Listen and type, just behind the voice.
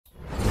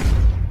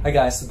Hi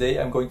guys, today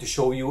I'm going to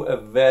show you a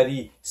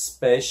very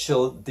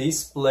special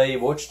display.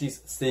 Watch this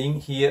thing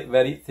here,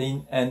 very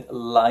thin and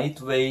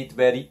lightweight,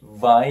 very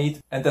wide.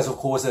 And there's of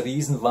course a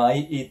reason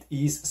why it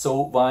is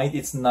so wide.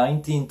 It's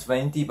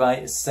 1920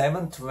 by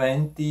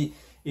 720.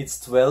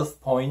 It's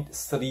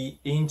 12.3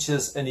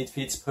 inches and it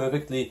fits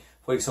perfectly,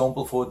 for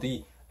example, for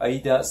the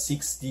AIDA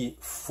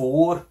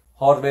 64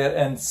 hardware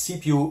and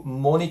CPU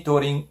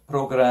monitoring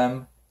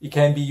program. It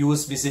can be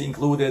used with the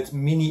included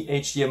mini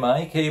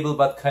HDMI cable,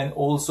 but can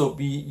also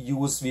be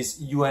used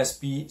with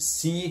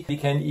USB-C. We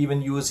can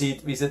even use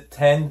it with a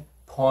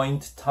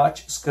 10-point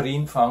touch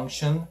screen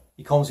function.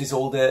 It comes with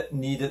all the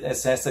needed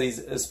accessories,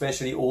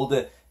 especially all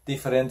the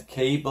different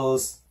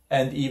cables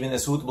and even a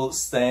suitable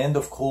stand,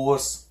 of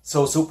course.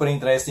 So super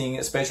interesting,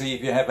 especially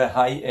if you have a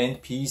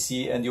high-end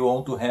PC and you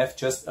want to have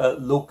just a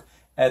look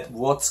at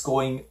what's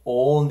going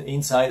on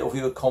inside of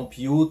your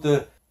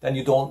computer. Then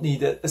you don't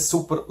need a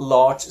super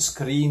large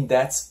screen.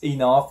 That's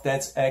enough.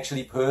 That's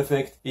actually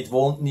perfect. It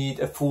won't need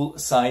a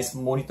full-size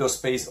monitor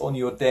space on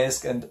your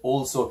desk, and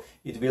also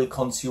it will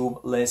consume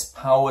less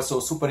power. So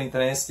super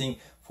interesting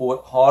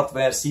for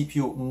hardware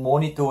CPU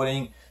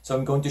monitoring. So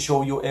I'm going to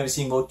show you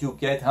everything what you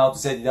get, how to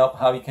set it up,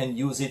 how you can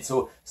use it.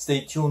 So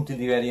stay tuned till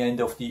the very end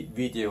of the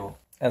video.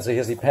 And so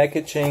here's the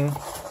packaging.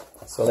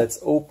 So let's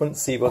open,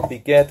 see what we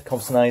get.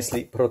 Comes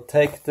nicely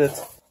protected.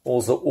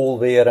 Also all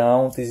the way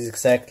around, this is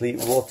exactly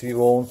what we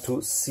want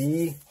to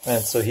see.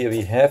 And so here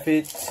we have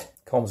it.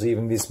 Comes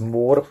even with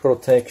more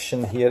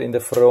protection here in the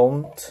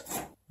front.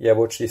 Yeah,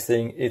 watch this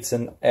thing. It's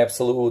an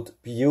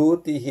absolute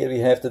beauty. Here we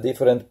have the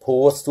different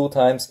ports, 2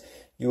 times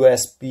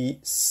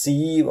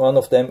USB-C, one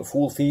of them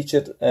full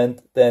featured,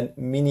 and then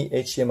mini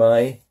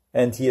HDMI.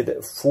 And here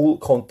the full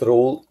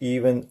control,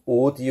 even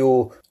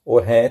audio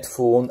or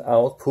headphone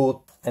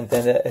output. And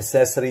then the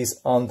accessories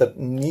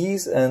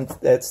underneath, and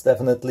that's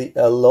definitely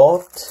a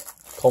lot.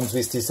 Comes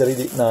with this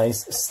really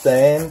nice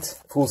stand,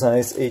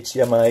 full-size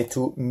HDMI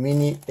to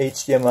mini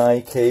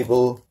HDMI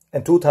cable,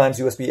 and 2 times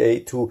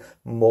USB-A to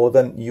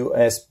modern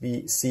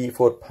USB-C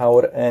for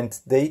power and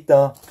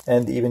data,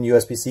 and even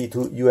USB-C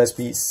to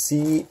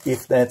USB-C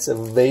if that's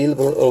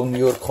available on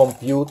your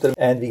computer.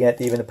 And we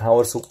get even a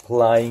power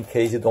supply in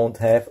case you don't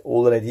have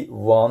already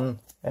one.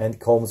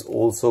 And comes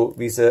also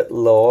with a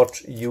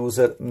large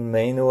user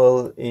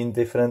manual in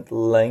different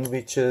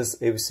languages,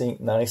 everything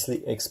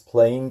nicely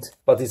explained.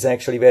 But it's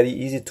actually very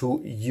easy to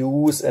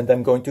use, and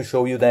I'm going to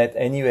show you that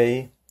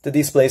anyway. The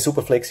display is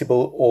super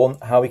flexible on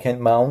how we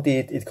can mount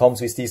it. It comes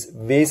with this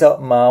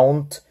VESA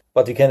mount,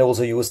 but you can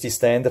also use the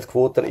standard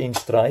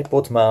 1/4-inch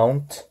tripod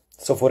mount.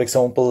 So for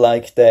example,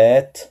 like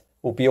that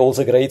would be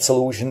also a great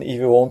solution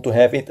if you want to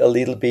have it a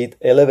little bit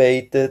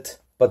elevated.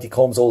 But it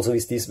comes also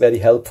with this very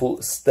helpful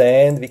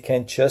stand. We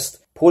can just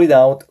pull it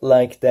out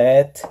like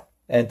that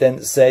and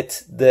then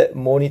set the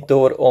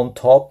monitor on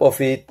top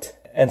of it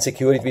and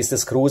secure it with the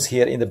screws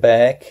here in the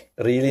back.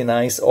 Really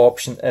nice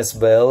option as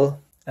well.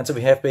 And so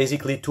we have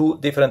basically 2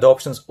 different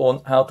options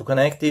on how to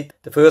connect it.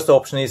 The first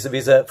option is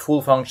with a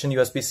full function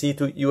USB-C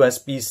to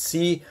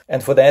USB-C.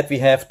 And for that we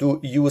have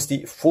to use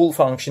the full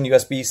function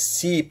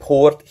USB-C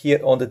port here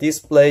on the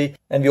display.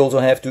 And we also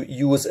have to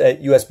use a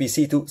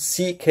USB-C to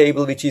C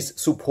cable, which is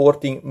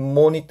supporting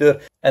monitor.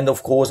 And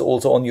of course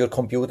also on your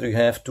computer you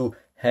have to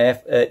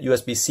have a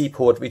USB-C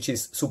port which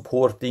is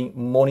supporting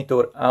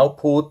monitor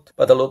output.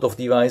 But a lot of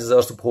devices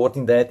are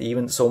supporting that,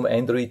 even some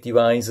Android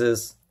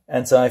devices.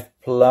 And so I've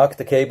plugged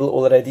the cable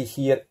already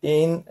here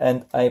in,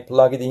 and I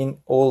plug it in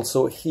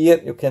also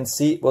here. You can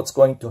see what's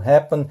going to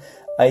happen.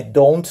 I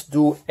don't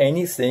do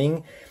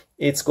anything.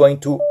 It's going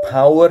to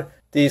power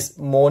this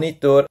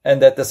monitor,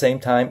 and at the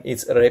same time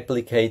it's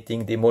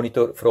replicating the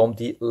monitor from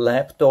the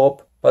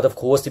laptop. But of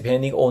course,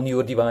 depending on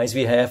your device,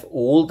 we have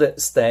all the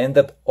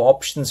standard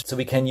options. So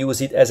we can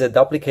use it as a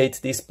duplicate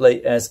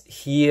display as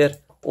here,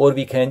 or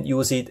we can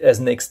use it as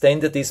an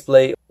extended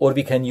display, or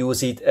we can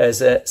use it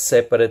as a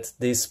separate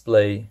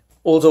display.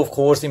 Also, of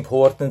course,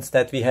 important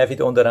that we have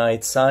it on the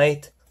right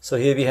side. So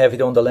here we have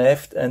it on the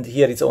left, and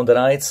here it's on the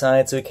right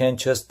side. So you can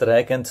just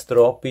drag and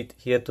drop it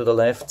here to the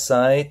left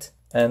side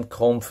and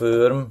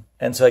confirm.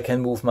 And so I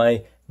can move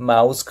my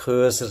mouse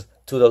cursor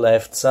to the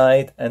left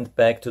side and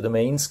back to the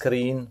main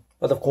screen.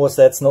 But of course,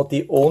 that's not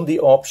the only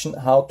option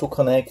how to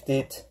connect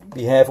it.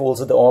 We have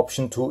also the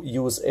option to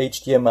use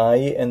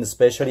HDMI, and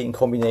especially in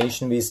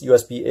combination with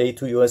USB-A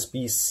to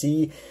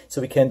USB-C.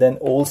 So we can then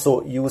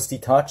also use the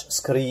touch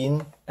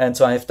screen. And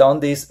so I have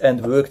done this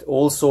and worked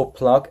also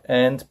plug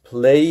and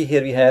play.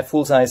 Here we have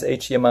full-size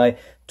HDMI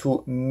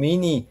to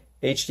mini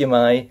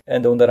HDMI.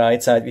 And on the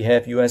right side we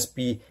have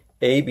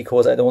USB-A,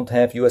 because I don't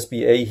have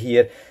USB-A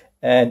here,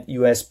 and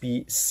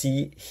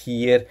USB-C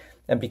here.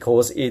 And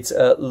because it's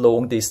a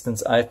long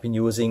distance, I've been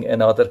using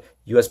another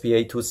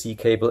USB-A to C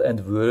cable,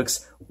 and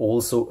works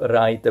also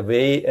right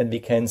away. And we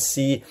can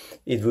see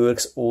it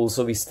works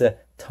also with the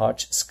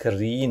touch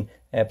screen.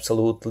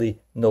 Absolutely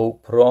no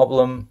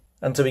problem.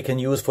 And so we can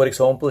use, for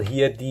example,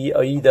 here the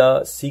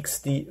AIDA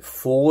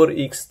 64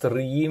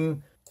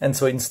 Extreme. And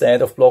so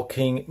instead of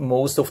blocking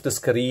most of the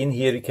screen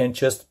here, we can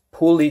just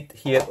pull it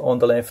here on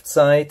the left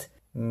side.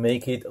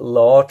 make it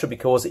larger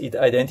because it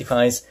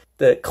identifies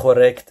the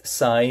correct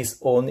size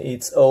on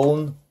its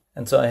own.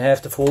 And so I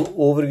have the full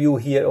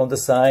overview here on the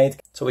side.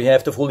 So we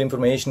have the full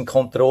information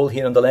control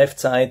here on the left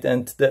side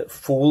and the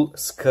full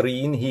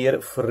screen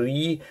here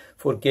free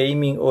for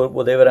gaming or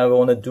whatever I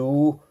want to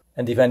do.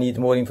 And if I need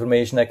more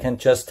information, I can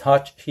just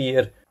touch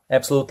here.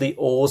 Absolutely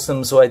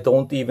awesome. So I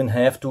don't even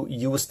have to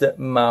use the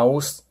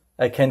mouse.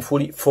 I can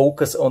fully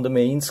focus on the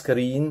main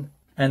screen.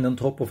 And on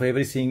top of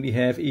everything, we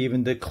have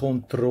even the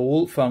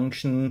control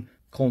function,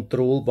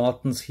 control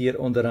buttons here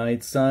on the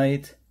right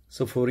side.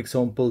 So for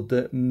example,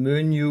 the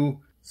menu.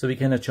 So we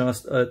can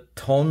adjust a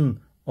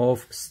ton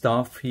of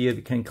stuff here.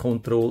 We can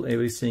control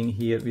everything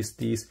here with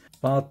these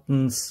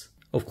buttons.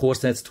 Of course,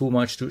 that's too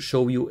much to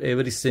show you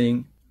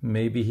everything.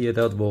 Maybe here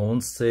the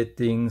advanced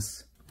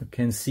settings. You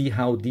can see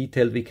how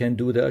detailed we can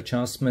do the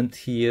adjustment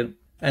here.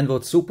 And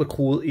what's super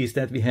cool is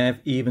that we have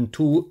even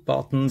 2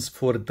 buttons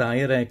for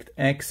direct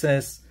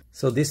access.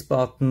 So this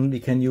button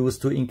we can use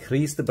to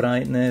increase the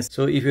brightness.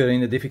 So if you're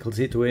in a difficult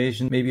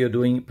situation, maybe you're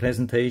doing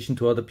presentation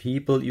to other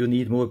people, you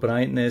need more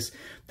brightness,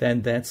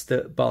 then that's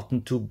the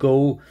button to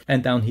go.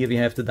 And down here we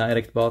have the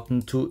direct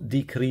button to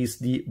decrease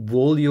the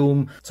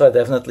volume. So I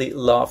definitely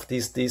love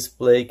this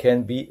display,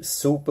 can be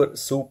super,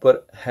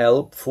 super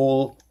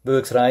helpful.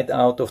 Works right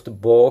out of the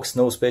box,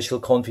 no special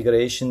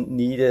configuration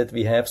needed.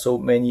 We have so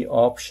many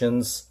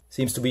options.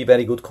 Seems to be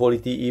very good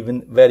quality,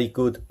 even very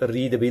good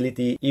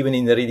readability, even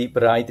in a really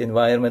bright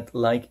environment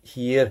like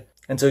here.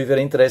 And so if you're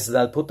interested,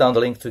 I'll put down the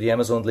link to the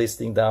Amazon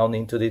listing down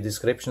into the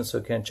description so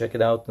you can check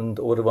it out and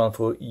order one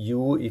for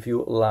you if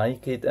you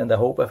like it. And I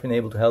hope I've been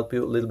able to help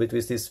you a little bit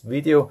with this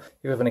video.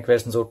 If you have any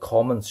questions or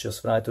comments,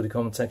 just write to the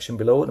comment section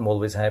below. I'm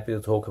always happy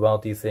to talk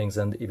about these things.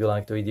 And if you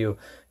like the video,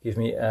 give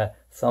me a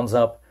thumbs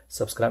up,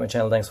 subscribe my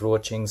channel. Thanks for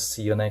watching.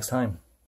 See you next time.